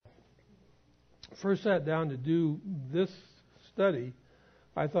first sat down to do this study,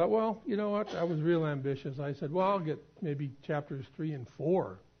 I thought, well, you know what? I was real ambitious. I said, well, I'll get maybe chapters 3 and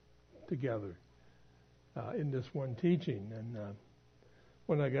 4 together in this one teaching. And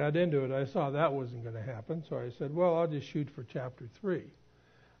when I got into it, I saw that wasn't going to happen. So I said, well, I'll just shoot for chapter 3.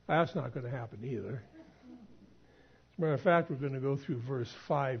 That's not going to happen either. As a matter of fact, we're going to go through verse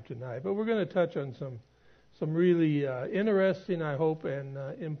 5 tonight. But we're going to touch on some really interesting, I hope, and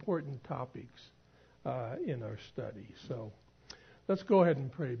important topics in our study. So let's go ahead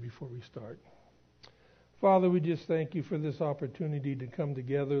and pray before we start. Father, we just thank you for this opportunity to come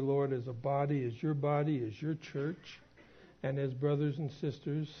together, Lord, as a body, as your church, and as brothers and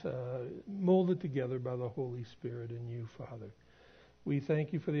sisters, molded together by the Holy Spirit in you, Father. We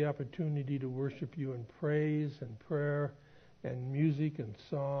thank you for the opportunity to worship you in praise and prayer and music and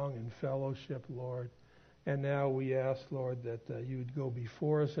song and fellowship, Lord. And now we ask, Lord, that you would go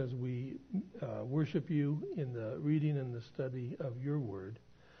before us as we worship you in the reading and the study of your word.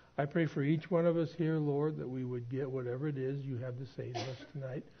 I pray for each one of us here, Lord, that we would get whatever it is you have to say to us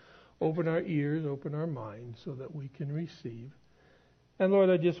tonight. Open our ears, open our minds so that we can receive. And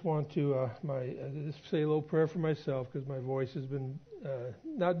Lord, I just want to just say a little prayer for myself because my voice has been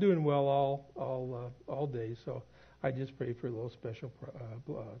not doing well all day. So I just pray for a little special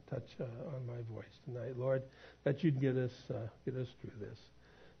touch on my voice tonight, Lord, that you'd get us through this.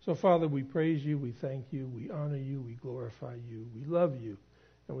 So, Father, we praise you, we thank you, we honor you, we glorify you, we love you,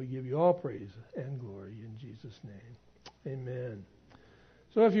 and we give you all praise and glory in Jesus' name. Amen.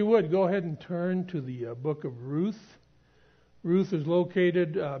 So, if you would, go ahead and turn to the book of Ruth. Ruth is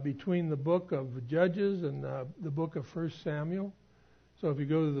located between the book of Judges and the book of 1 Samuel. So if you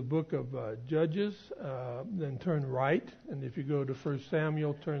go to the book of Judges, then turn right. And if you go to 1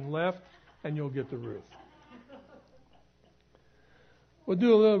 Samuel, turn left, and you'll get to Ruth. We'll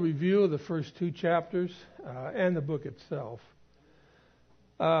do a little review of the first 2 chapters and the book itself.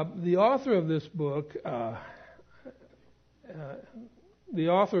 The author of this book, the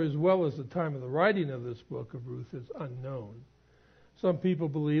author as well as the time of the writing of this book of Ruth is unknown. Some people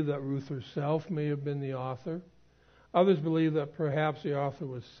believe that Ruth herself may have been the author. Others believe that perhaps the author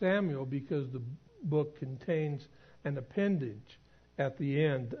was Samuel because the book contains an appendage at the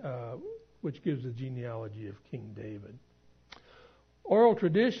end which gives the genealogy of King David. Oral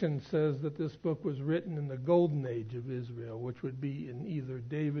tradition says that this book was written in the golden age of Israel, which would be in either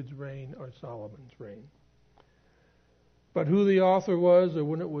David's reign or Solomon's reign. But who the author was or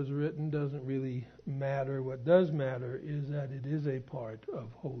when it was written doesn't really matter. What does matter is that it is a part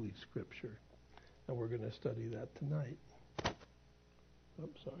of Holy Scripture. And we're going to study that tonight.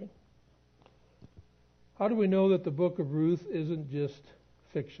 Sorry. How do we know that the book of Ruth isn't just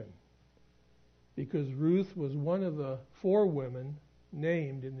fiction? Because Ruth was one of the 4 women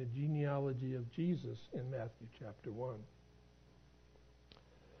named in the genealogy of Jesus in Matthew chapter 1.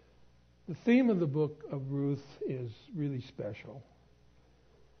 The theme of the book of Ruth is really special.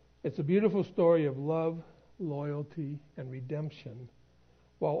 It's a beautiful story of love, loyalty, and redemption,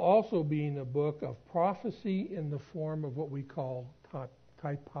 while also being a book of prophecy in the form of what we call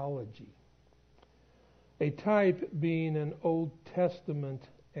typology. A type being an Old Testament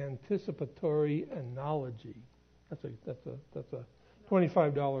anticipatory analogy. That's a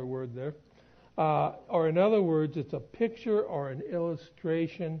 $25 word there. Or in other words, it's a picture or an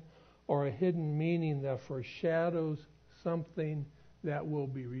illustration or a hidden meaning that foreshadows something that will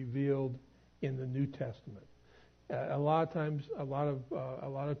be revealed in the New Testament. A lot of times, a lot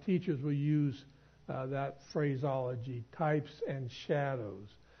of teachers will use that phraseology, types and shadows,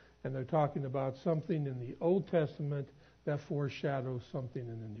 and they're talking about something in the Old Testament that foreshadows something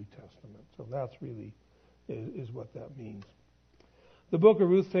in the New Testament. So that's really is what that means. The book of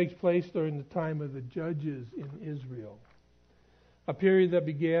Ruth takes place during the time of the judges in Israel, a period that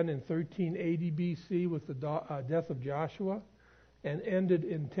began in 1380 BC with the death of Joshua and ended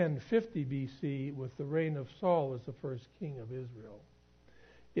in 1050 BC with the reign of Saul as the first king of Israel.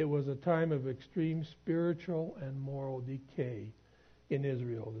 It was a time of extreme spiritual and moral decay in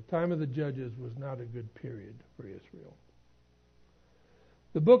Israel. The time of the judges was not a good period for Israel.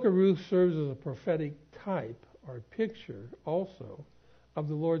 The book of Ruth serves as a prophetic type or picture also of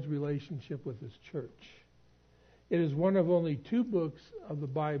the Lord's relationship with his church. It is one of only 2 books of the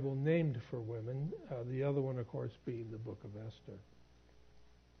Bible named for women, the other one, of course, being the book of Esther.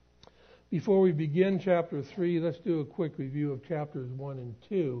 Before we begin chapter 3, let's do a quick review of chapters 1 and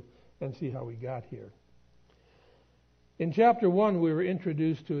 2 and see how we got here. In chapter 1, we were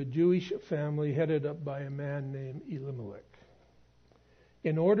introduced to a Jewish family headed up by a man named Elimelech.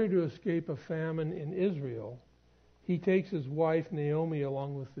 In order to escape a famine in Israel, he takes his wife Naomi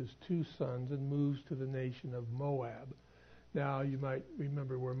along with his 2 sons and moves to the nation of Moab. Now, you might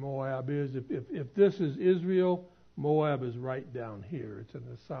remember where Moab is. If this is Israel, Moab is right down here. It's in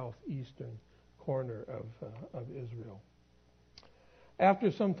the southeastern corner of Israel.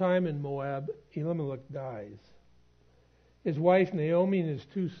 After some time in Moab, Elimelech dies. His wife Naomi and his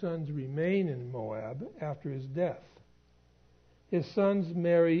 2 sons remain in Moab after his death. His sons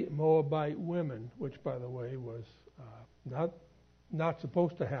marry Moabite women, which, by the way, was not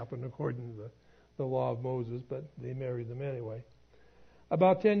supposed to happen according to the law of Moses, but they married them anyway.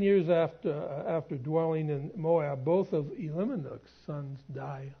 About 10 years after dwelling in Moab, both of Elimelech's sons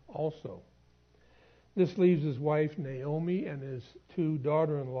die also. This leaves his wife Naomi and his 2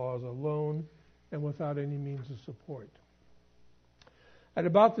 daughter-in-laws alone and without any means of support. At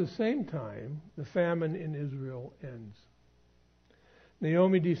about the same time, the famine in Israel ends.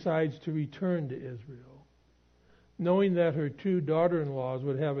 Naomi decides to return to Israel. Knowing that her 2 daughter-in-laws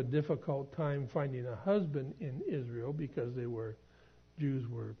would have a difficult time finding a husband in Israel because Jews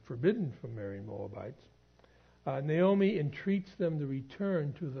were forbidden from marrying Moabites, Naomi entreats them to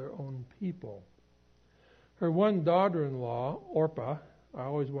return to their own people. Her one daughter-in-law, Orpah, I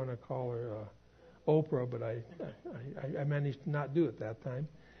always want to call her Oprah, but I managed to not do it that time.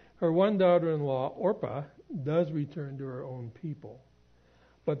 Her one daughter-in-law, Orpah, does return to her own people.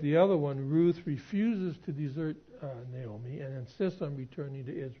 But the other one, Ruth, refuses to desert Naomi and insists on returning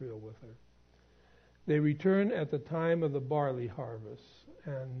to Israel with her. They return at the time of the barley harvest,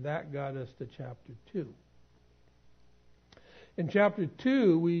 and that got us to chapter 2. In chapter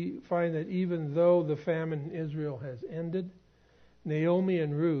 2, we find that even though the famine in Israel has ended, Naomi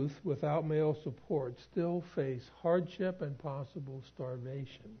and Ruth, without male support, still face hardship and possible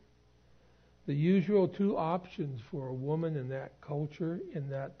starvation. The usual 2 options for a woman in that culture, in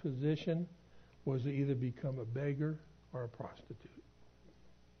that position, was to either become a beggar or a prostitute.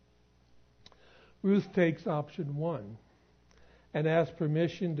 Ruth takes option 1 and asks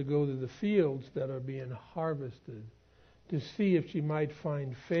permission to go to the fields that are being harvested to see if she might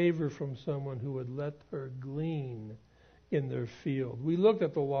find favor from someone who would let her glean in their field. We looked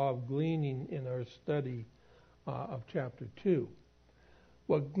at the law of gleaning in our study of chapter 2.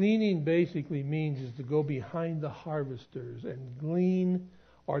 What gleaning basically means is to go behind the harvesters and glean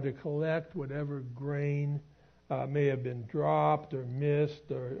or to collect whatever grain may have been dropped or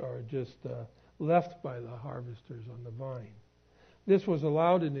missed or just left by the harvesters on the vine. This was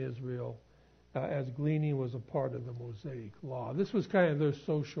allowed in Israel as gleaning was a part of the Mosaic law. This was kind of their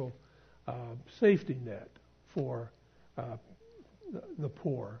social safety net for the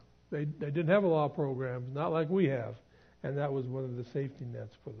poor. They didn't have a law programs, not like we have, and that was one of the safety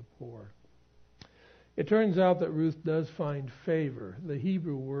nets for the poor. It turns out that Ruth does find favor. The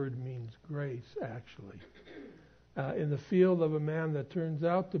Hebrew word means grace, actually, in the field of a man that turns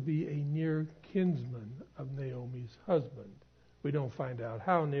out to be a near kinsman of Naomi's husband. We don't find out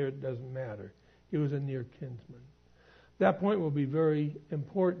how near, it doesn't matter. He was a near kinsman. That point will be very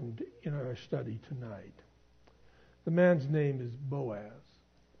important in our study tonight. The man's name is Boaz.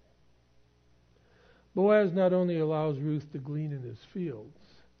 Boaz not only allows Ruth to glean in his fields,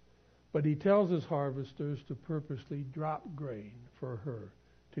 but he tells his harvesters to purposely drop grain for her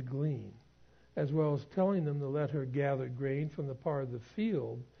to glean, as well as telling them to let her gather grain from the part of the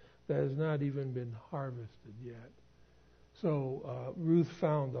field that has not even been harvested yet. So Ruth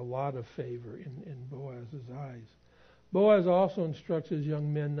found a lot of favor in Boaz's eyes. Boaz also instructs his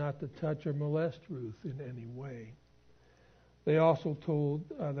young men not to touch or molest Ruth in any way. They were also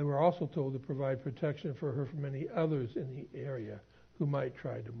told to provide protection for her from any others in the area who might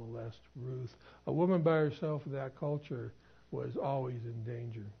try to molest Ruth. A woman by herself in that culture was always in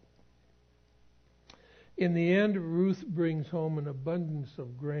danger. In the end, Ruth brings home an abundance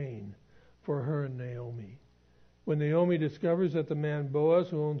of grain for her and Naomi. When Naomi discovers that the man Boaz,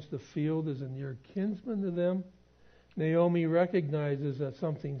 who owns the field, is a near kinsman to them, Naomi recognizes that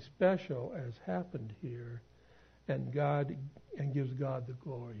something special has happened here, and gives God the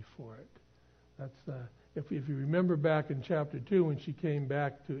glory for it. That's if you remember back in chapter 2, when she came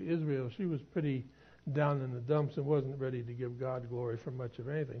back to Israel, she was pretty down in the dumps and wasn't ready to give God glory for much of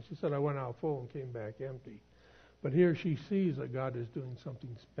anything. She said, "I went out full and came back empty." But here she sees that God is doing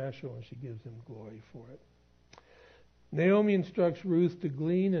something special, and she gives him glory for it. Naomi instructs Ruth to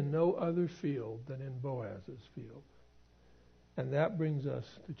glean in no other field than in Boaz's field. And that brings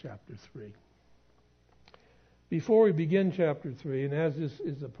us to chapter 3. Before we begin chapter 3, and as this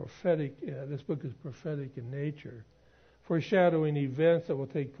book is prophetic in nature, foreshadowing events that will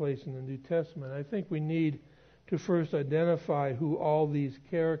take place in the New Testament, I think we need to first identify who all these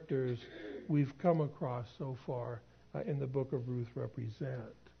characters we've come across so far in the book of Ruth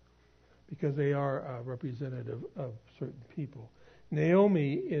represent, because they are representative of certain people.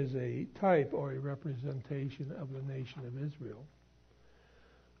 Naomi is a type or a representation of the nation of Israel.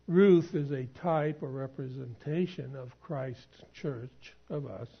 Ruth is a type or representation of Christ's church, of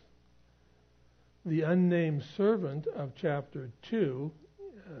us. The unnamed servant of chapter 2,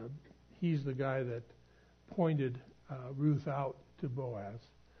 he's the guy that pointed Ruth out to Boaz.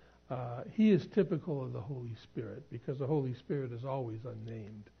 He is typical of the Holy Spirit, because the Holy Spirit is always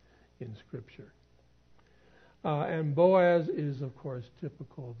unnamed in Scripture. And Boaz is, of course,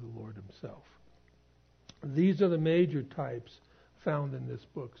 typical of the Lord himself. These are the major types found in this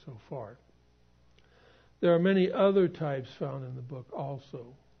book so far. There are many other types found in the book also.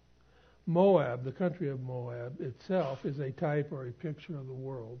 Moab, the country of Moab itself, is a type or a picture of the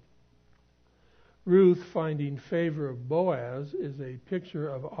world. Ruth finding favor of Boaz is a picture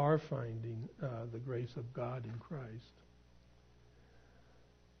of our finding the grace of God in Christ.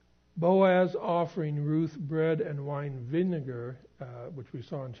 Boaz offering Ruth bread and wine vinegar, which we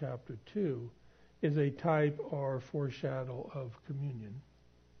saw in chapter 2, is a type or foreshadow of communion.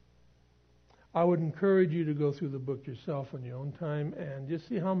 I would encourage you to go through the book yourself on your own time and just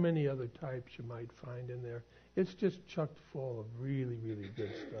see how many other types you might find in there. It's just chock full of really, really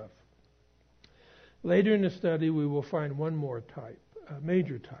good stuff. Later in the study, we will find one more type, a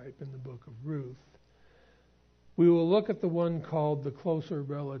major type in the book of Ruth. We will look at the one called the closer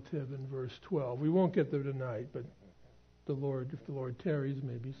relative in verse 12. We won't get there tonight, but if the Lord tarries,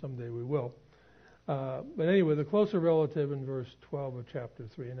 maybe someday we will. But anyway, the closer relative in verse 12 of chapter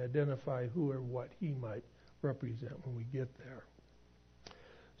 3, and identify who or what he might represent when we get there.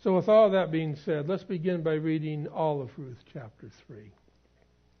 So with all that being said, let's begin by reading all of Ruth chapter 3. It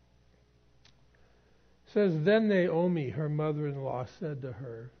says, Then Naomi, her mother-in-law, said to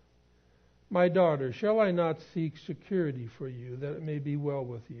her, My daughter, shall I not seek security for you, that it may be well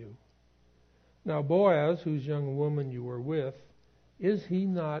with you? Now Boaz, whose young woman you were with, is he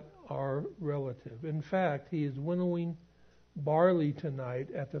not our relative? In fact, he is winnowing barley tonight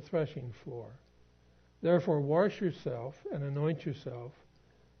at the threshing floor. Therefore wash yourself and anoint yourself,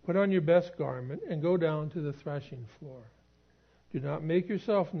 put on your best garment, and go down to the threshing floor. Do not make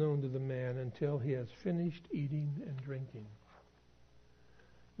yourself known to the man until he has finished eating and drinking.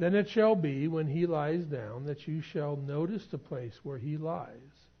 Then it shall be, when he lies down, that you shall notice the place where he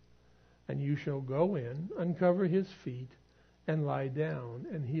lies, and you shall go in, uncover his feet, and lie down,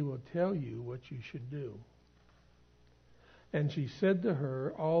 and he will tell you what you should do. And she said to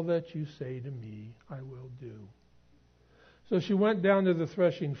her, All that you say to me, I will do. So she went down to the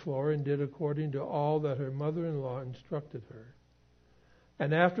threshing floor and did according to all that her mother-in-law instructed her.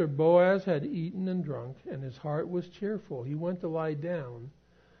 And after Boaz had eaten and drunk, and his heart was cheerful, he went to lie down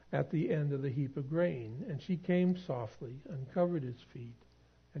at the end of the heap of grain. And she came softly, uncovered his feet,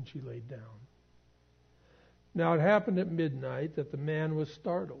 and she laid down. Now it happened at midnight that the man was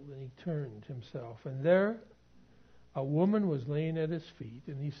startled, and he turned himself. And there a woman was laying at his feet,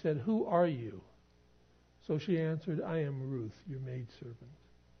 and he said, Who are you? So she answered, I am Ruth, your maidservant.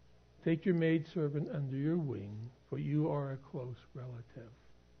 Take your maidservant under your wing, for you are a close relative.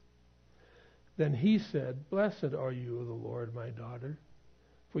 Then he said, Blessed are you of the Lord, my daughter,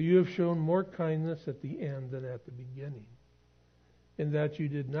 for you have shown more kindness at the end than at the beginning, in that you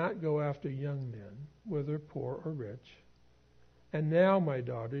did not go after young men, whether poor or rich. And now, my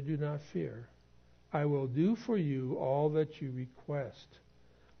daughter, do not fear. I will do for you all that you request,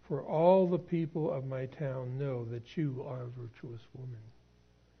 for all the people of my town know that you are a virtuous woman.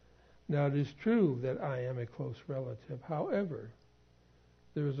 Now it is true that I am a close relative. However,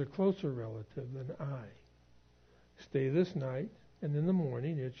 there is a closer relative than I. Stay this night, and in the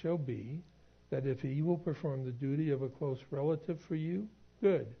morning it shall be that if he will perform the duty of a close relative for you,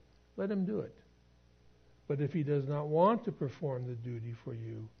 good, let him do it. But if he does not want to perform the duty for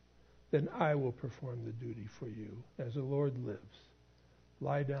you, then I will perform the duty for you, as the Lord lives.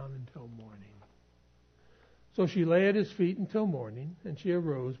 Lie down until morning. So she lay at his feet until morning, and she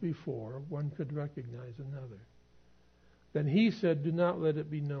arose before one could recognize another. Then he said, Do not let it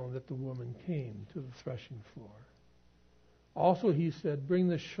be known that the woman came to the threshing floor. Also he said, Bring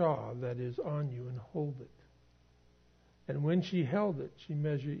the shawl that is on you and hold it. And when she held it, he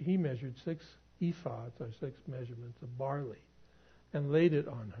measured 6 ephahs, or 6 measurements of barley, and laid it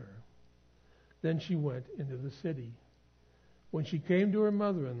on her. Then she went into the city. When she came to her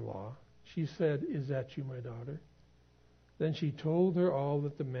mother-in-law, she said, Is that you, my daughter? Then she told her all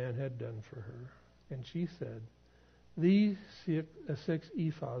that the man had done for her. And she said, These 6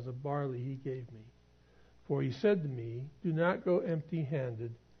 ephahs of barley he gave me. For he said to me, Do not go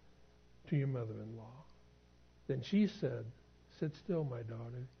empty-handed to your mother-in-law. Then she said, "Sit still, my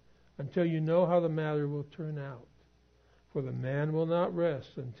daughter, until you know how the matter will turn out. For the man will not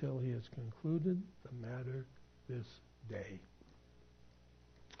rest until he has concluded the matter this day."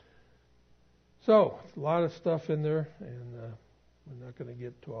 So, a lot of stuff in there, and we're not going to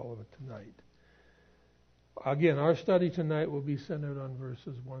get to all of it tonight. Again, our study tonight will be centered on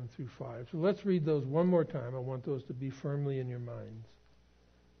verses 1 through 5. So let's read those one more time. I want those to be firmly in your minds.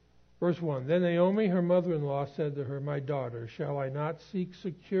 Verse 1, "Then Naomi, her mother-in-law, said to her, 'My daughter, shall I not seek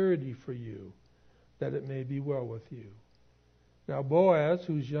security for you, that it may be well with you? Now Boaz,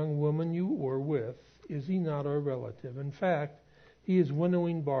 whose young woman you were with, is he not our relative? In fact, he is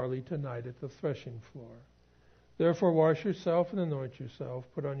winnowing barley tonight at the threshing floor. Therefore wash yourself and anoint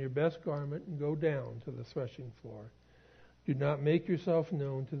yourself, put on your best garment, and go down to the threshing floor. Do not make yourself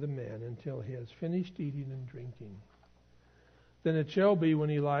known to the man until he has finished eating and drinking. Then it shall be when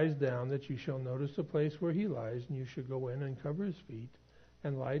he lies down that you shall notice the place where he lies, and you shall go in and cover his feet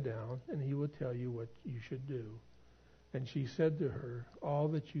and lie down, and he will tell you what you should do.' And she said to her, 'All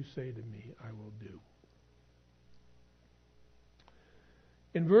that you say to me, I will do.'"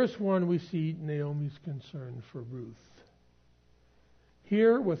 In verse 1, we see Naomi's concern for Ruth.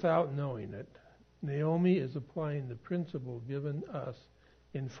 Here, without knowing it, Naomi is applying the principle given us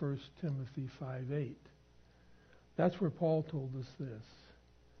in 1 Timothy 5:8. That's where Paul told us this.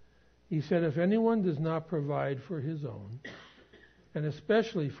 He said, "If anyone does not provide for his own, and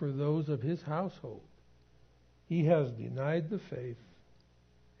especially for those of his household, he has denied the faith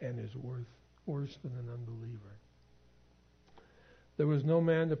and is worse than an unbeliever." There was no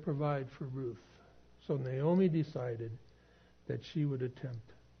man to provide for Ruth, so Naomi decided that she would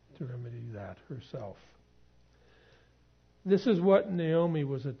attempt to remedy that herself. This is what Naomi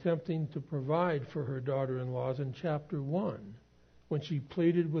was attempting to provide for her daughter-in-laws in chapter 1, when she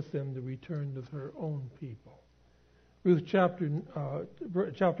pleaded with them to return to her own people. Ruth chapter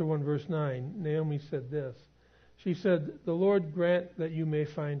 1, verse 9, Naomi said this. She said, "The Lord grant that you may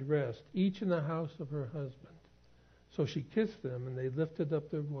find rest, each in the house of her husband." So she kissed them, and they lifted up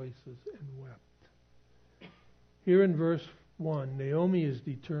their voices and wept. Here in verse 1, Naomi is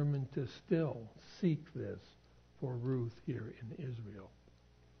determined to still seek this for Ruth here in Israel.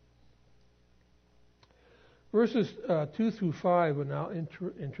 Verses 2 through 5 will now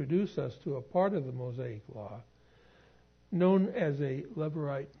introduce us to a part of the Mosaic Law known as a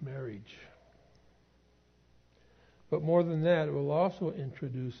Levirate marriage. But more than that, it will also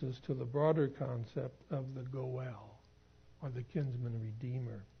introduce us to the broader concept of the Goel, or the kinsman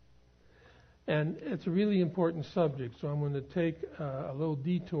redeemer. And it's a really important subject, so I'm going to take a little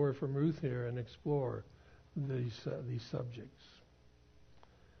detour from Ruth here and explore these subjects.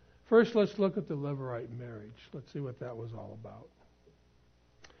 First, let's look at the Levirate marriage. Let's see what that was all about.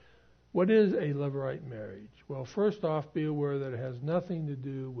 What is a Levirate marriage? Well, first off, be aware that it has nothing to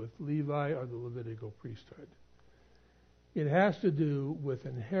do with Levi or the Levitical priesthood. It has to do with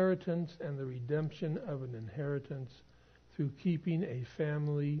inheritance and the redemption of an inheritance through keeping a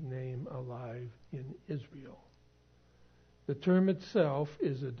family name alive in Israel. The term itself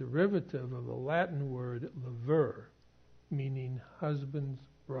is a derivative of the Latin word lever, meaning husband's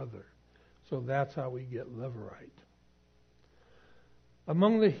brother. So that's how we get Levirate.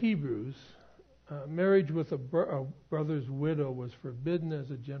 Among the Hebrews, marriage with a brother's widow was forbidden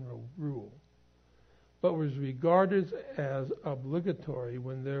as a general rule, but was regarded as obligatory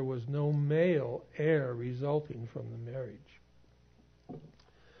when there was no male heir resulting from the marriage.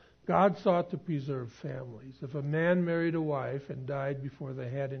 God sought to preserve families. If a man married a wife and died before they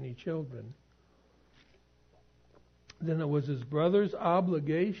had any children, then it was his brother's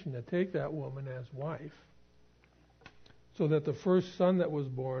obligation to take that woman as wife, so that the first son that was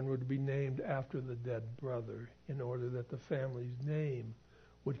born would be named after the dead brother, in order that the family's name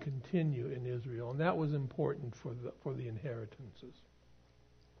would continue in Israel. And that was important for the inheritances.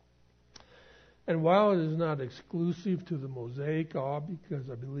 And while it is not exclusive to the Mosaic law,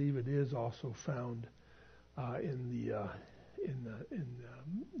 because I believe it is also found in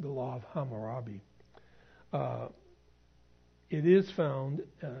the law of Hammurabi, it is found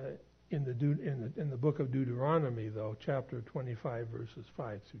in the book of Deuteronomy, though, chapter 25, verses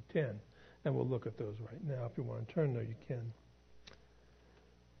 5 through 10. And we'll look at those right now. If you want to turn there, you can.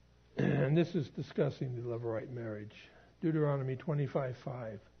 And this is discussing the Levirate marriage. Deuteronomy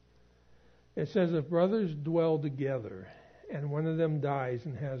 25:5. It says, "If brothers dwell together, and one of them dies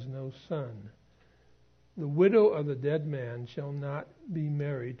and has no son, the widow of the dead man shall not be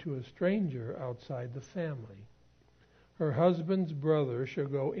married to a stranger outside the family. Her husband's brother shall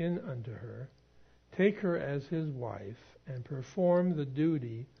go in unto her, take her as his wife, and perform the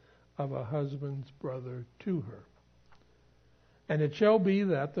duty of a husband's brother to her. And it shall be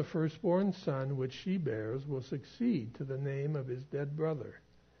that the firstborn son which she bears will succeed to the name of his dead brother,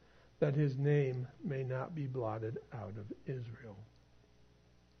 that his name may not be blotted out of Israel.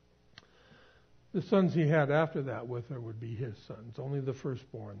 The sons he had after that with her would be his sons. Only the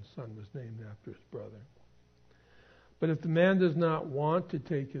firstborn son was named after his brother. But if the man does not want to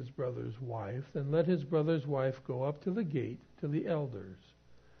take his brother's wife, then let his brother's wife go up to the gate to the elders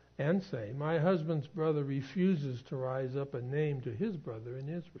and say, my husband's brother refuses to rise up a name to his brother in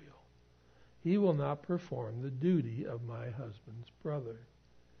Israel. He will not perform the duty of my husband's brother.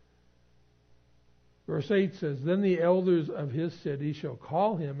 Verse 8 says, then the elders of his city shall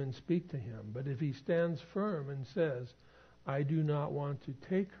call him and speak to him. But if he stands firm and says, I do not want to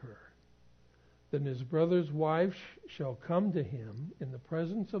take her, then his brother's wife shall come to him in the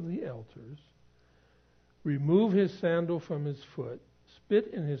presence of the elders, remove his sandal from his foot,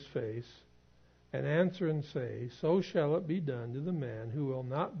 spit in his face, and answer and say, so shall it be done to the man who will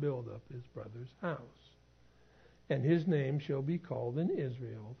not build up his brother's house. And his name shall be called in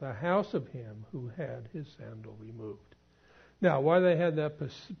Israel, the house of him who had his sandal removed. Now, why they had that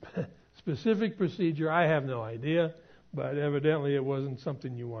specific procedure, I have no idea, but evidently it wasn't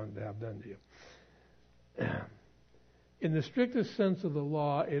something you wanted to have done to you. In the strictest sense of the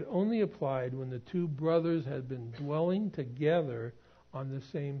law, it only applied when the two brothers had been dwelling together on the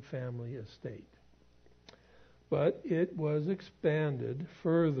same family estate. But it was expanded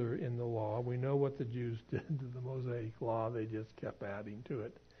further in the law. We know what the Jews did to the Mosaic law. They just kept adding to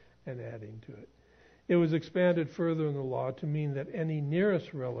it and adding to it. It was expanded further in the law to mean that any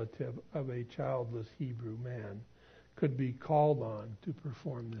nearest relative of a childless Hebrew man could be called on to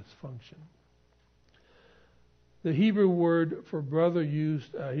perform this function. The Hebrew word for brother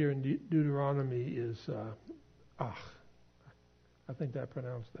used here in Deuteronomy is ach. I think I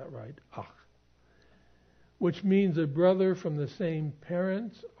pronounced that right, ach, which means a brother from the same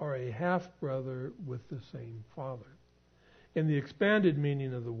parents or a half-brother with the same father. In the expanded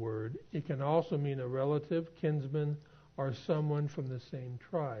meaning of the word, it can also mean a relative, kinsman, or someone from the same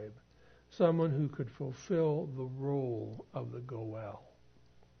tribe, someone who could fulfill the role of the goel.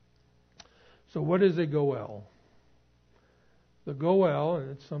 So what is a goel? The goel, and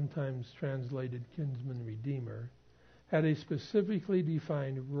it's sometimes translated kinsman redeemer, had a specifically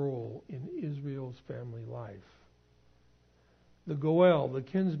defined role in Israel's family life. The goel, the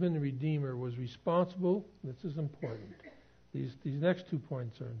kinsman redeemer, was responsible, this is important, these next 2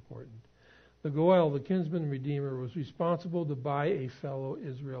 points are important. The goel, the kinsman redeemer, was responsible to buy a fellow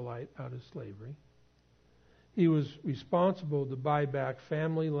Israelite out of slavery. He was responsible to buy back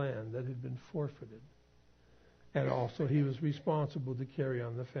family land that had been forfeited. And also he was responsible to carry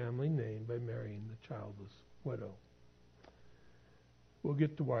on the family name by marrying the childless widow. We'll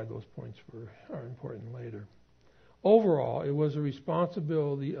get to why those points are important later. Overall, it was a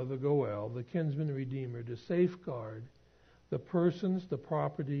responsibility of the goel, the kinsman redeemer, to safeguard the persons, the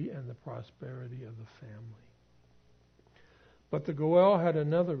property, and the prosperity of the family. But the goel had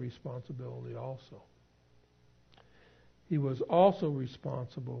another responsibility also. He was also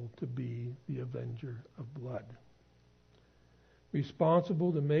responsible to be the avenger of blood.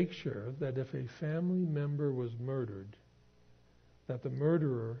 Responsible to make sure that if a family member was murdered, that the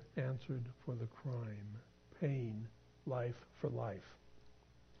murderer answered for the crime, paying life for life.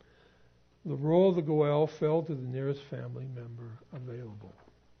 The role of the goel fell to the nearest family member available.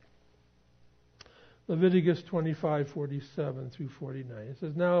 Leviticus 25:47 through 49. It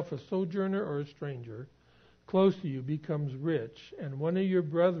says, now if a sojourner or a stranger close to you becomes rich, and one of your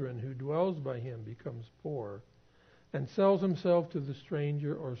brethren who dwells by him becomes poor, and sells himself to the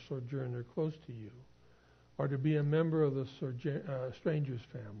stranger or sojourner close to you, or to be a member of the stranger's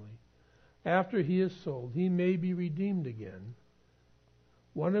family, after he is sold, he may be redeemed again.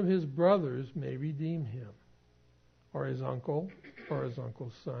 One of his brothers may redeem him, or his uncle, or his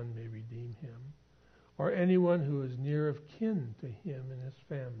uncle's son may redeem him, or anyone who is near of kin to him and his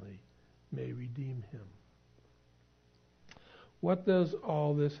family may redeem him. What does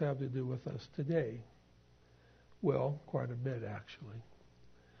all this have to do with us today? Well, quite a bit, actually.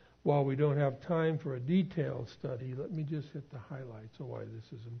 While we don't have time for a detailed study, let me just hit the highlights of why this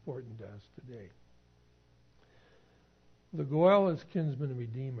is important to us today. The goel is kinsman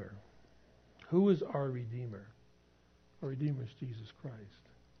redeemer. Who is our redeemer? Our redeemer is Jesus Christ.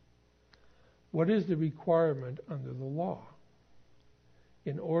 What is the requirement under the law?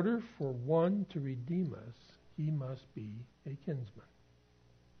 In order for one to redeem us, he must be a kinsman.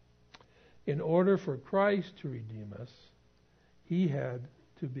 In order for Christ to redeem us, he had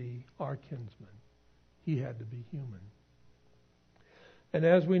to be our kinsman. He had to be human. And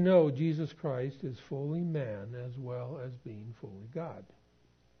as we know, Jesus Christ is fully man as well as being fully God.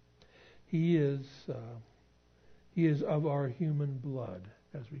 He is of our human blood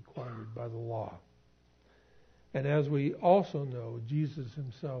as required by the law. And as we also know, Jesus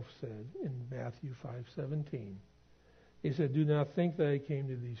himself said in Matthew 5:17, he said, "Do not think that I came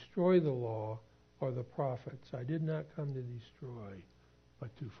to destroy the law or the prophets. I did not come to destroy,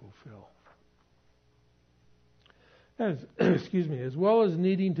 but to fulfill." As well as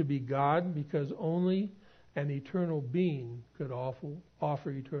needing to be God, because only an eternal being could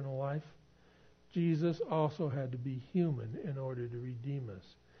offer eternal life, Jesus also had to be human in order to redeem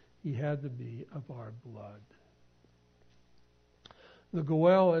us. He had to be of our blood. The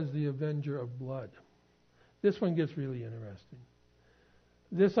Goel as the avenger of blood. This one gets really interesting.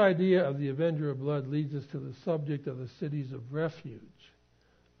 This idea of the avenger of blood leads us to the subject of the cities of refuge,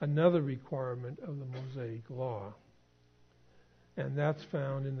 another requirement of the Mosaic Law. And that's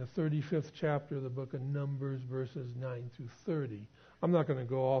found in the 35th chapter of the book of Numbers, verses 9 through 30. I'm not going to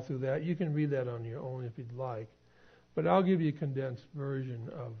go all through that. You can read that on your own if you'd like. But I'll give you a condensed version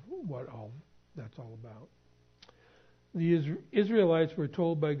of what all that's all about. The Israelites were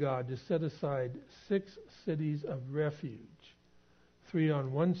told by God to set aside 6 cities of refuge, 3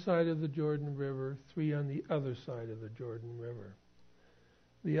 on one side of the Jordan River, 3 on the other side of the Jordan River.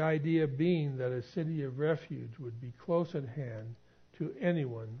 The idea being that a city of refuge would be close at hand to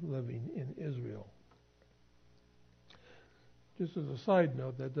anyone living in Israel. Just as a side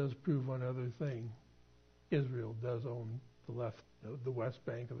note, that does prove one other thing. Israel does own the west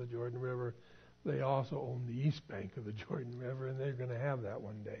bank of the Jordan River. They also own the east bank of the Jordan River, and they're going to have that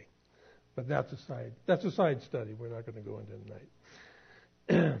one day. But that's a side study we're not going to go into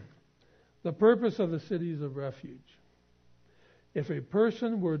tonight. The purpose of the cities of refuge. If a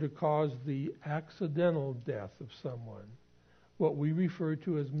person were to cause the accidental death of someone, what we refer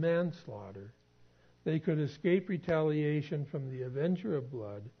to as manslaughter, they could escape retaliation from the avenger of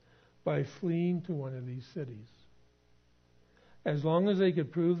blood by fleeing to one of these cities. As long as they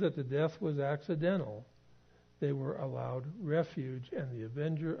could prove that the death was accidental, they were allowed refuge, and the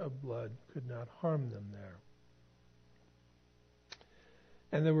avenger of blood could not harm them there.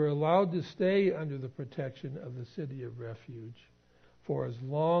 And they were allowed to stay under the protection of the city of refuge for as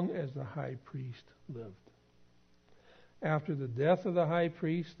long as the high priest lived. After the death of the high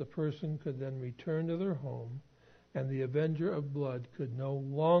priest, the person could then return to their home, and the avenger of blood could no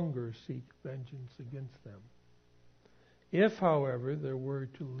longer seek vengeance against them. If, however, they were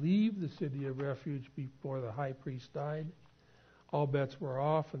to leave the city of refuge before the high priest died, all bets were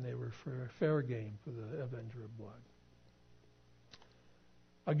off, and they were fair game for the avenger of blood.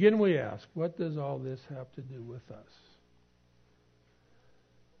 Again, we ask, what does all this have to do with us?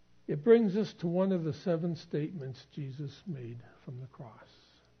 It brings us to one of the 7 statements Jesus made from the cross.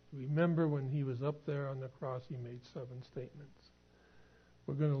 Remember, when he was up there on the cross, he made 7 statements.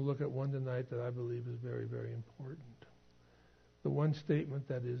 We're going to look at one tonight that I believe is very, very important. The one statement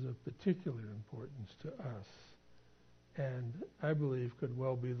that is of particular importance to us, and I believe could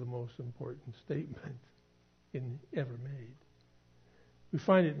well be the most important statement ever made. We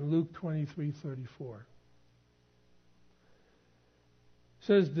find it in Luke 23:34. It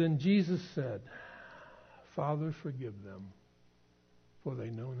says, "Then Jesus said, 'Father, forgive them, for they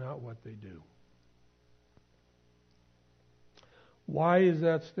know not what they do.'" Why is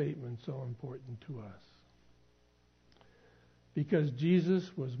that statement so important to us? Because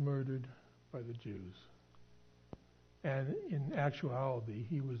Jesus was murdered by the Jews. And in actuality,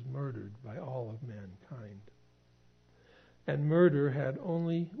 he was murdered by all of mankind. And murder had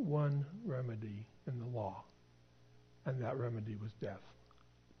only one remedy in the law, and that remedy was death.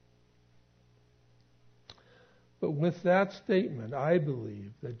 But with that statement, I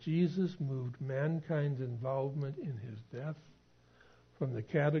believe that Jesus moved mankind's involvement in his death from the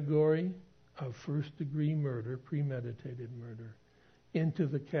category of first-degree murder, premeditated murder, into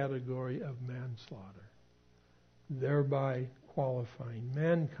the category of manslaughter, thereby qualifying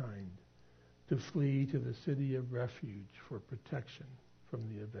mankind to flee to the city of refuge for protection from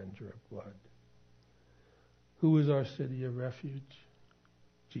the avenger of blood. Who is our city of refuge?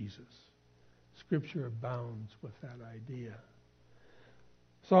 Jesus. Scripture abounds with that idea.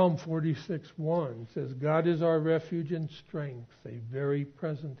 Psalm 46:1 says, "God is our refuge and strength, a very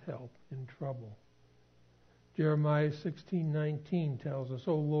present help in trouble." Jeremiah 16:19 tells us,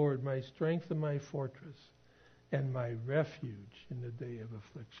 "O Lord, my strength and my fortress, and my refuge in the day of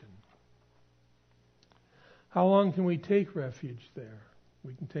affliction." How long can we take refuge there?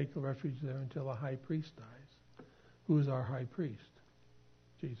 We can take the refuge there until the high priest dies. Who is our high priest?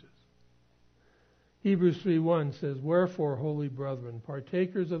 Jesus. Hebrews 3:1 says, "Wherefore, holy brethren,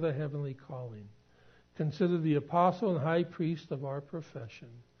 partakers of the heavenly calling, consider the apostle and high priest of our profession,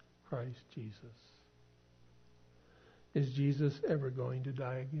 Christ Jesus." Is Jesus ever going to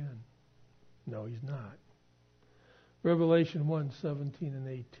die again? No, he's not. Revelation 1:17 and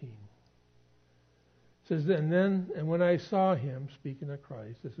 18 says, and when I saw him, speaking of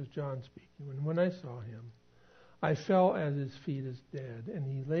Christ, this is John speaking, when I saw him, I fell at his feet as dead, and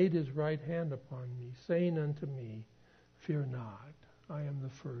he laid his right hand upon me, saying unto me, Fear not, I am the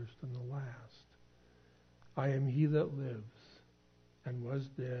first and the last. I am he that lives, and was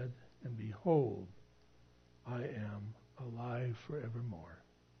dead, and behold, I am alive forevermore.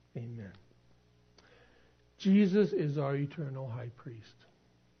 Amen. Jesus is our eternal high priest.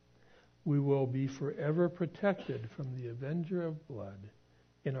 We will be forever protected from the avenger of blood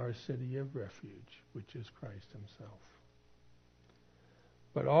in our city of refuge, which is Christ himself.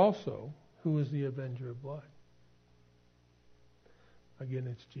 But also, who is the avenger of blood? Again,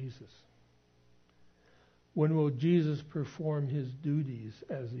 it's Jesus. When will Jesus perform his duties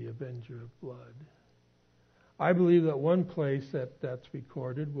as the avenger of blood? I believe that one place that's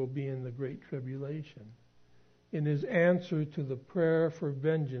recorded will be in the Great Tribulation, in his answer to the prayer for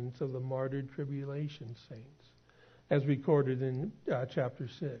vengeance of the martyred tribulation saints, as recorded in chapter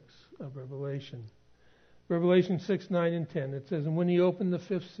 6 of Revelation. Revelation 6, 9, and 10, it says, And when he opened the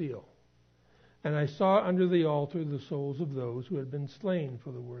fifth seal, and I saw under the altar the souls of those who had been slain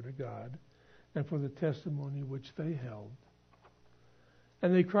for the word of God, and for the testimony which they held.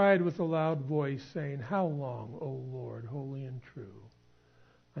 And they cried with a loud voice, saying, How long, O Lord, holy and true,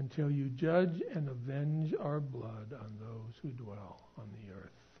 until you judge and avenge our blood on those who dwell on the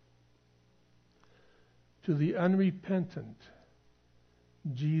earth? To the unrepentant,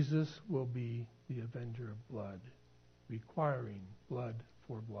 Jesus will be the avenger of blood, requiring blood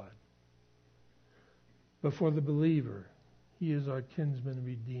for blood. But for the believer, he is our kinsman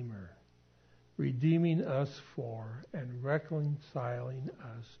redeemer, redeeming us for and reconciling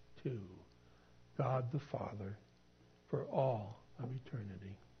us to God the Father for all of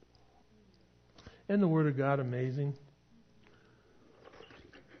eternity. Isn't the Word of God amazing?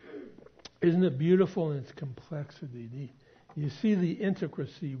 Isn't it beautiful in its complexity? You see the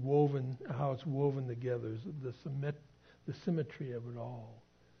intricacy woven, how it's woven together, the symmetry of it all.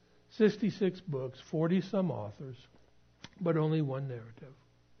 66 books, 40-some authors, but only one narrative.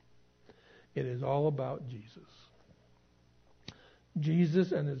 It is all about Jesus.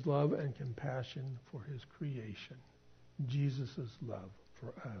 Jesus and his love and compassion for his creation. Jesus' love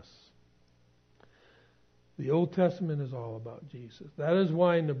for us. The Old Testament is all about Jesus. That is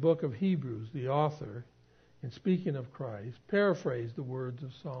why in the book of Hebrews, the author, in speaking of Christ, paraphrased the words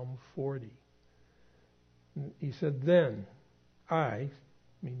of Psalm 40. He said, Then I,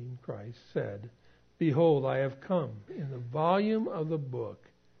 meaning Christ, said, Behold, I have come. In the volume of the book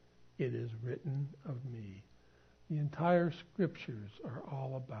it is written of me. The entire scriptures are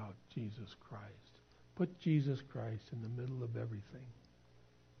all about Jesus Christ. Put Jesus Christ in the middle of everything.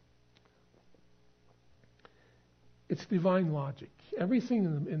 It's divine logic. Everything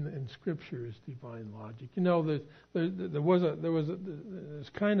in Scripture is divine logic. You know, there's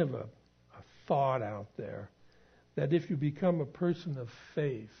kind of a thought out there that if you become a person of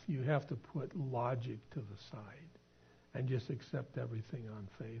faith, you have to put logic to the side and just accept everything on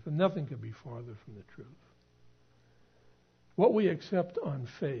faith. And nothing could be farther from the truth. What we accept on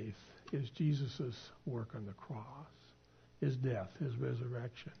faith is Jesus' work on the cross, his death, his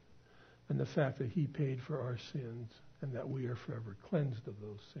resurrection, and the fact that he paid for our sins and that we are forever cleansed of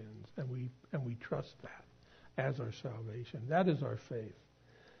those sins. And we trust that as our salvation. That is our faith.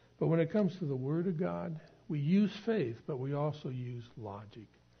 But when it comes to the Word of God, we use faith, but we also use logic.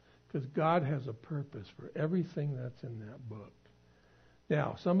 Because God has a purpose for everything that's in that book.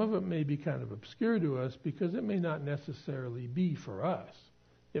 Now, some of it may be kind of obscure to us because it may not necessarily be for us.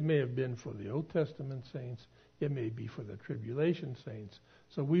 It may have been for the Old Testament saints. It may be for the tribulation saints.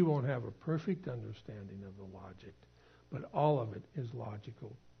 So we won't have a perfect understanding of the logic. But all of it is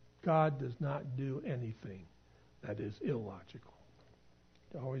logical. God does not do anything that is illogical.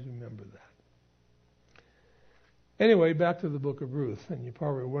 Always remember that. Anyway, back to the book of Ruth, and you're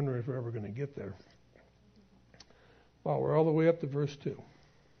probably wondering if we're ever going to get there. Well, we're all the way up to verse 2. It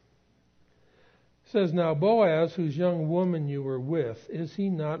says, Now Boaz, whose young woman you were with, is he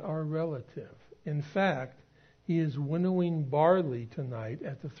not our relative? In fact, he is winnowing barley tonight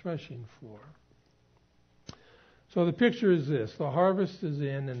at the threshing floor. So the picture is this. The harvest is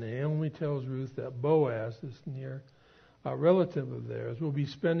in, and Naomi tells Ruth that Boaz, this near relative of theirs, will be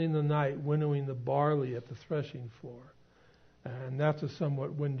spending the night winnowing the barley at the threshing floor. And that's a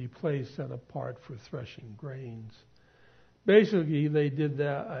somewhat windy place set apart for threshing grains. Basically, they did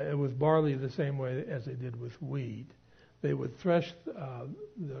that with barley the same way as they did with wheat. They would thresh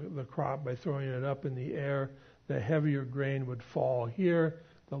the crop by throwing it up in the air. The heavier grain would fall here.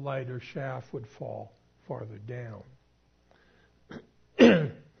 The lighter chaff would fall farther down.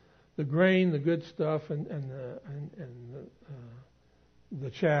 The grain, the good stuff, and the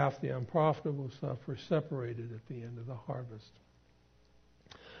chaff, the unprofitable stuff, were separated at the end of the harvest.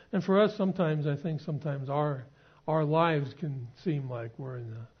 And for us, I think sometimes our lives can seem like we're in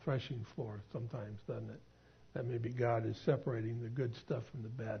the threshing floor sometimes, doesn't it? That maybe God is separating the good stuff from the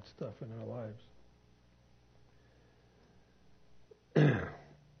bad stuff in our lives.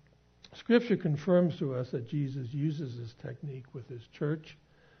 Scripture confirms to us that Jesus uses this technique with his church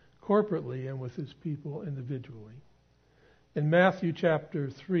corporately and with his people individually. In Matthew chapter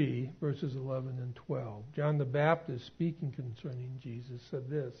 3, verses 11 and 12, John the Baptist, speaking concerning Jesus, said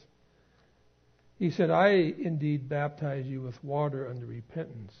this. He said, I indeed baptize you with water unto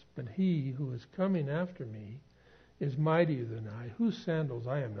repentance, but he who is coming after me is mightier than I, whose sandals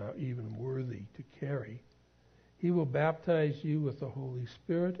I am not even worthy to carry. He will baptize you with the Holy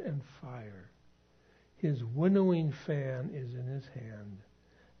Spirit and fire. His winnowing fan is in his hand,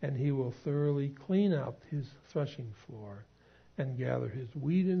 and he will thoroughly clean out his threshing floor and gather his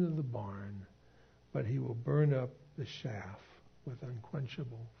wheat into the barn, but he will burn up the chaff with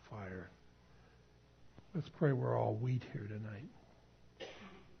unquenchable fire. Let's pray we're all wheat here tonight.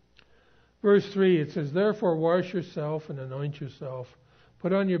 Verse 3, it says, Therefore wash yourself and anoint yourself,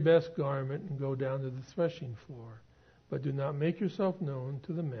 put on your best garment and go down to the threshing floor. But do not make yourself known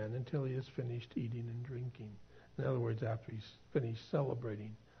to the men until he has finished eating and drinking. In other words, after he's finished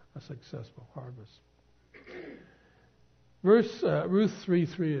celebrating a successful harvest. Ruth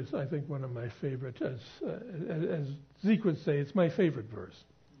 3:3 is, I think, one of my favorites. As Zeke would say, it's my favorite verse.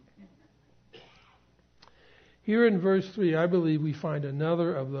 Here in verse 3, I believe we find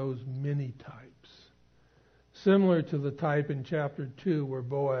another of those mini types, similar to the type in chapter 2 where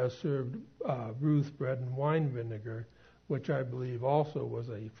Boaz served Ruth bread and wine vinegar, which I believe also was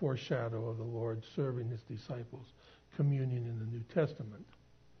a foreshadow of the Lord serving his disciples communion in the New Testament.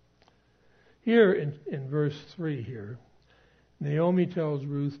 Here in verse 3 here, Naomi tells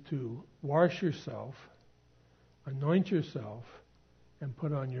Ruth to wash yourself, anoint yourself, and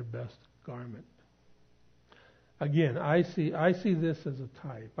put on your best garment. Again, I see this as a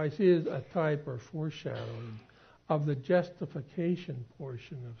type. I see it as a type or foreshadowing of the justification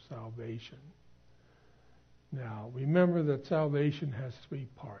portion of salvation. Now, remember that salvation has three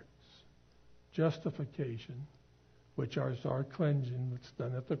parts. Justification, which is our cleansing that's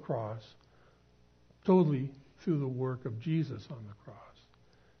done at the cross, totally through the work of Jesus on the cross.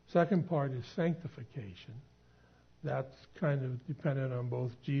 Second part is sanctification. That's kind of dependent on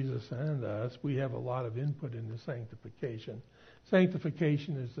both Jesus and us. We have a lot of input into sanctification.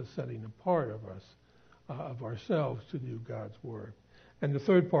 Sanctification is the setting apart of us, of ourselves to do God's work. And the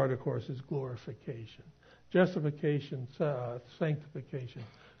third part, of course, is glorification. Justification, sanctification,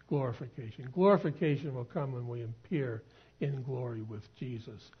 glorification. Glorification will come when we appear in glory with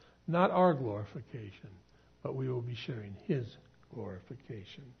Jesus. Not our glorification, but we will be sharing his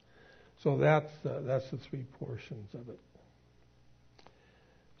glorification. So that's the three portions of it.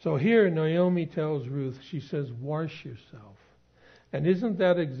 So here Naomi tells Ruth, she says, wash yourself. And isn't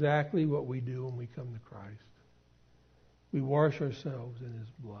that exactly what we do when we come to Christ? We wash ourselves in his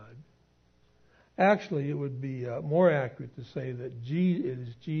blood. Actually, it would be more accurate to say that it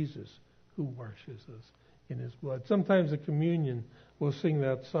is Jesus who washes us in his blood. Sometimes the communion will sing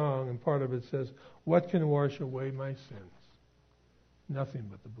that song, and part of it says, what can wash away my sins? Nothing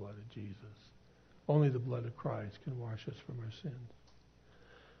but the blood of Jesus. Only the blood of Christ can wash us from our sins.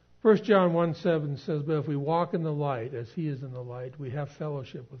 1 John 1:7 says, But if we walk in the light, as he is in the light, we have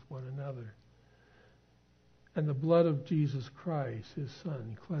fellowship with one another. And the blood of Jesus Christ, his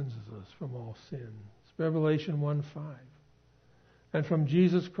Son, cleanses us from all sins. Revelation 1:5. And from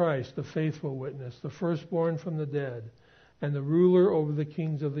Jesus Christ, the faithful witness, the firstborn from the dead, and the ruler over the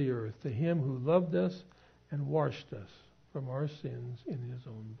kings of the earth, to him who loved us and washed us from our sins in his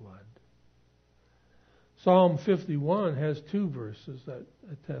own blood. Psalm 51 has two verses that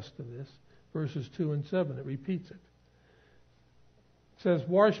attest to this, verses 2 and 7. It repeats it. It says,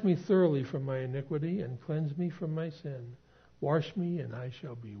 Wash me thoroughly from my iniquity and cleanse me from my sin. Wash me and I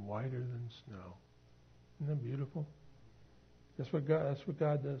shall be whiter than snow. Isn't that beautiful? That's what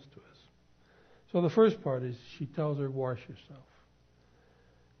God does to us. So the first part is she tells her, wash yourself.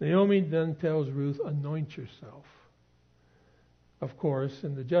 Naomi then tells Ruth, anoint yourself. Of course,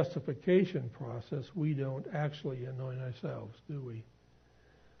 in the justification process, we don't actually anoint ourselves, do we?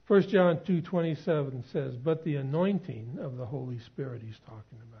 1 John 2:27 says, but the anointing of the Holy Spirit he's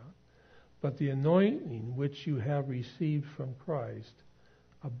talking about, but the anointing which you have received from Christ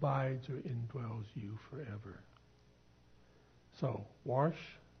abides or indwells you forever. So, wash,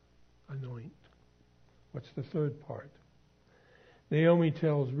 anoint. What's the third part? Naomi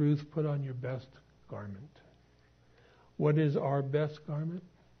tells Ruth, put on your best garment. What is our best garment?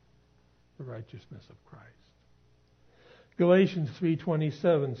 The righteousness of Christ. Galatians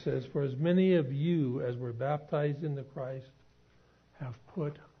 3:27 says, for as many of you as were baptized into Christ have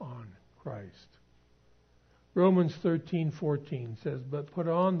put on Christ. Romans 13:14 says, but put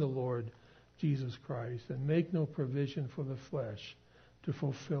on the Lord Jesus Christ and make no provision for the flesh to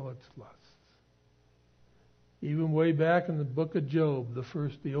fulfill its lusts. Even way back in the book of Job,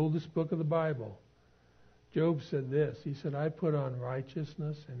 the oldest book of the Bible, Job said this. He said, I put on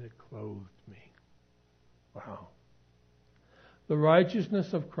righteousness and it clothed me. Wow. The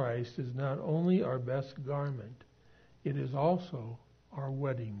righteousness of Christ is not only our best garment, it is also our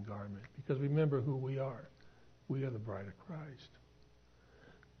wedding garment. Because remember who we are. We are the bride of Christ.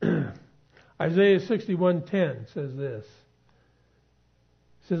 Isaiah 61:10 says this.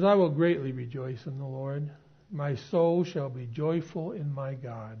 It says, I will greatly rejoice in the Lord. My soul shall be joyful in my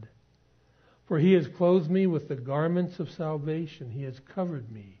God. For he has clothed me with the garments of salvation. He has covered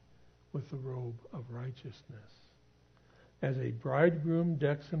me with the robe of righteousness. As a bridegroom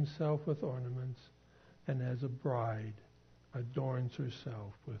decks himself with ornaments, and as a bride adorns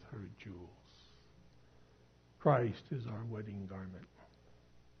herself with her jewels. Christ is our wedding garment.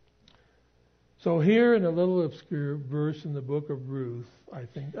 So here in a little obscure verse in the book of Ruth,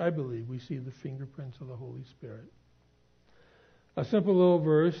 I believe we see the fingerprints of the Holy Spirit. A simple little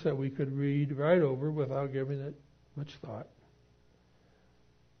verse that we could read right over without giving it much thought.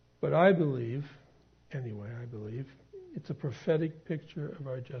 But I believe it's a prophetic picture of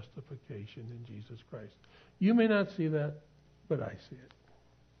our justification in Jesus Christ. You may not see that, but I see it.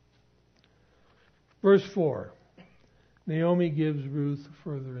 Verse 4, Naomi gives Ruth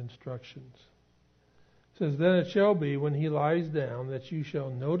further instructions. It says, then it shall be when he lies down that you shall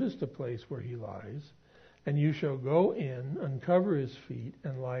notice the place where he lies, and you shall go in, uncover his feet,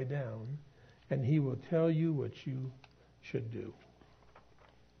 and lie down, and he will tell you what you should do.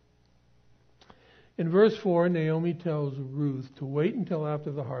 In verse 4, Naomi tells Ruth to wait until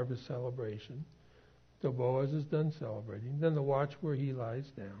after the harvest celebration, till Boaz is done celebrating, then to watch where he lies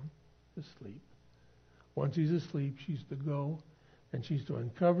down to sleep. Once he's asleep, she's to go, and she's to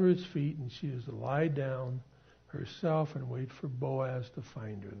uncover his feet, and she is to lie down herself and wait for Boaz to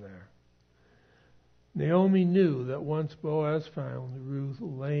find her there. Naomi knew that once Boaz found Ruth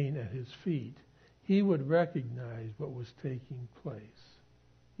laying at his feet, he would recognize what was taking place.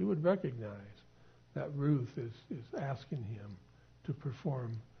 He would recognize that Ruth is asking him to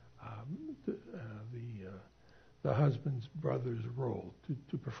perform the husband's brother's role,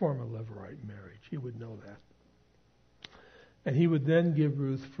 to perform a Levirate marriage. He would know that. And he would then give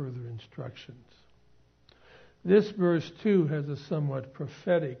Ruth further instructions. This verse, too, has a somewhat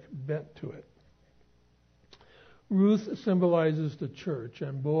prophetic bent to it. Ruth symbolizes the church,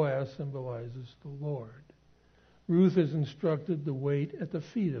 and Boaz symbolizes the Lord. Ruth is instructed to wait at the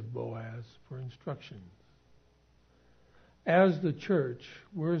feet of Boaz for instructions. As the church,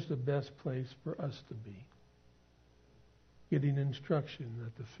 where's the best place for us to be? Getting instruction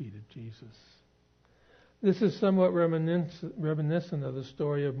at the feet of Jesus. This is somewhat reminiscent of the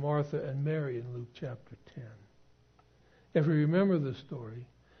story of Martha and Mary in Luke chapter 10. If we remember the story,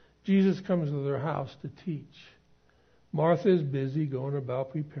 Jesus comes to their house to teach. Martha is busy going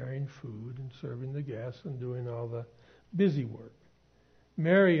about preparing food and serving the guests and doing all the busy work.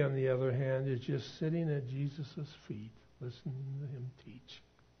 Mary, on the other hand, is just sitting at Jesus' feet, listening to him teach.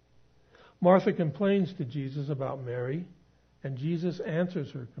 Martha complains to Jesus about Mary, and Jesus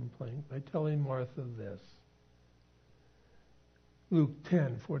answers her complaint by telling Martha this. Luke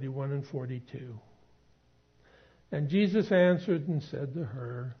 10:41 and 42. And Jesus answered and said to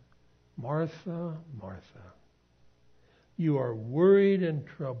her, Martha, Martha, you are worried and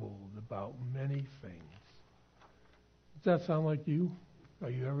troubled about many things. Does that sound like you? Are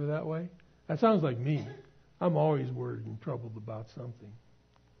you ever that way? That sounds like me. I'm always worried and troubled about something.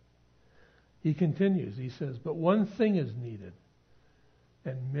 He continues, he says, but one thing is needed,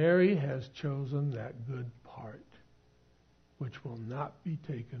 and Mary has chosen that good part, which will not be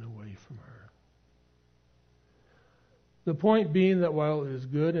taken away from her. The point being that while it is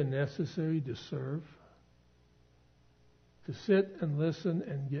good and necessary to serve, to sit and listen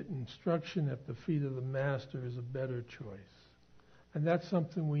and get instruction at the feet of the Master is a better choice. And that's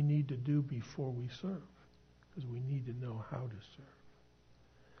something we need to do before we serve, because we need to know how to serve.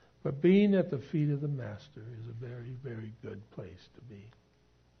 But being at the feet of the Master is a very, very good place to be.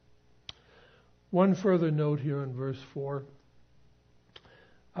 One further note here in verse 4.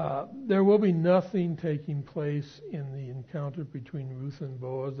 There will be nothing taking place in the encounter between Ruth and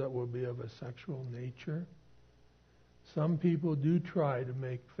Boaz that will be of a sexual nature. Some people do try to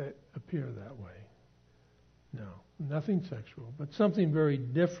make that appear that way. No, nothing sexual, but something very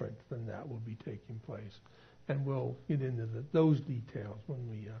different than that will be taking place. And we'll get into those details when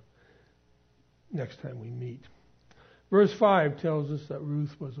we next time we meet. Verse 5 tells us that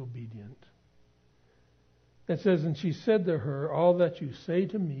Ruth was obedient. It says, and she said to her, all that you say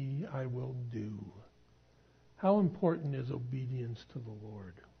to me, I will do. How important is obedience to the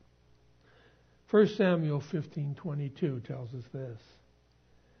Lord? 1 Samuel 15:22 tells us this.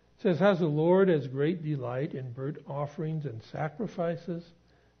 It says, has the Lord as great delight in burnt offerings and sacrifices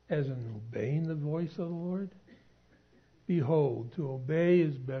as in obeying the voice of the Lord? Behold, to obey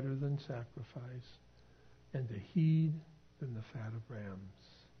is better than sacrifice, and to heed than the fat of rams.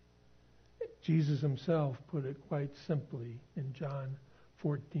 Jesus himself put it quite simply in John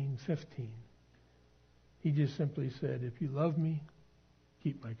 14:15. He just simply said, if you love me,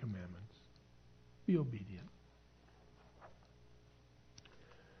 keep my commandments. Be obedient.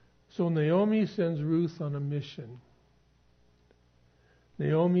 So Naomi sends Ruth on a mission.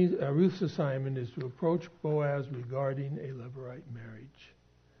 Ruth's assignment is to approach Boaz regarding a Levirate marriage.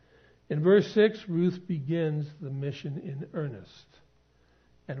 In verse 6, Ruth begins the mission in earnest.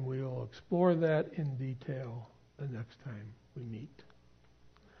 And we'll explore that in detail the next time we meet.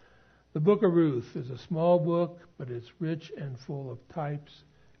 The book of Ruth is a small book, but it's rich and full of types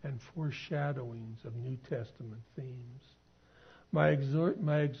and foreshadowings of New Testament themes. My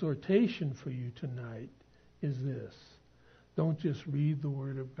exhortation for you tonight is this. Don't just read the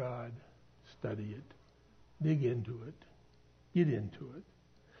Word of God. Study it. Dig into it. Get into it.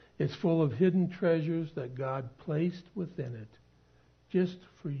 It's full of hidden treasures that God placed within it just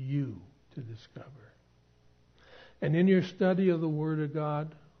for you to discover. And in your study of the Word of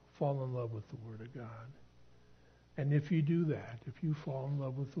God, fall in love with the Word of God. And if you do that, if you fall in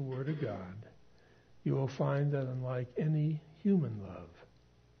love with the Word of God, you will find that unlike any human love,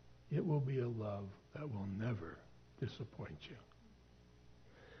 it will be a love that will never disappoint you.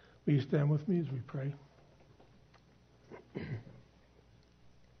 Will you stand with me as we pray?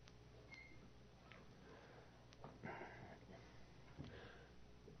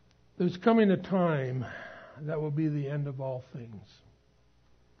 There's coming a time that will be the end of all things.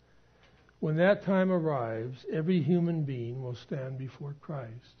 When that time arrives, every human being will stand before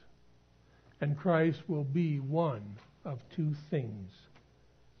Christ. And Christ will be one of two things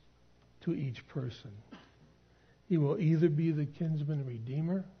to each person. He will either be the kinsman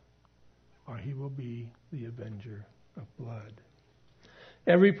redeemer, or he will be the avenger of blood.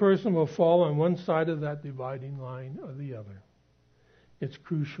 Every person will fall on one side of that dividing line or the other. It's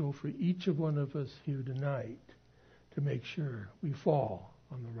crucial for each of one of us here tonight to make sure we fall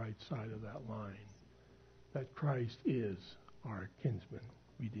on the right side of that line, that Christ is our kinsman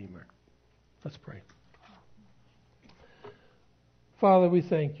redeemer. Let's pray. Father, we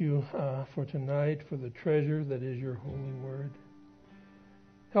thank you for tonight, for the treasure that is your holy word.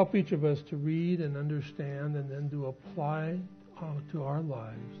 Help each of us to read and understand and then to apply to our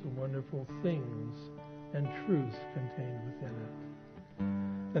lives the wonderful things and truths contained within it.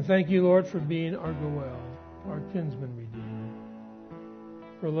 And thank you, Lord, for being our Goel, our kinsman redeemer,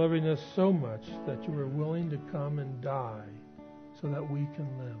 for loving us so much that you were willing to come and die so that we can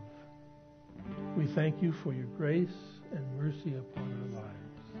live. We thank you for your grace and mercy upon our lives.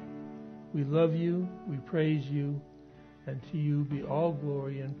 We love you, we praise you, and to you be all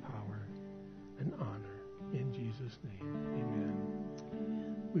glory and power and honor. In Jesus' name, amen.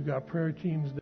 We've got prayer teams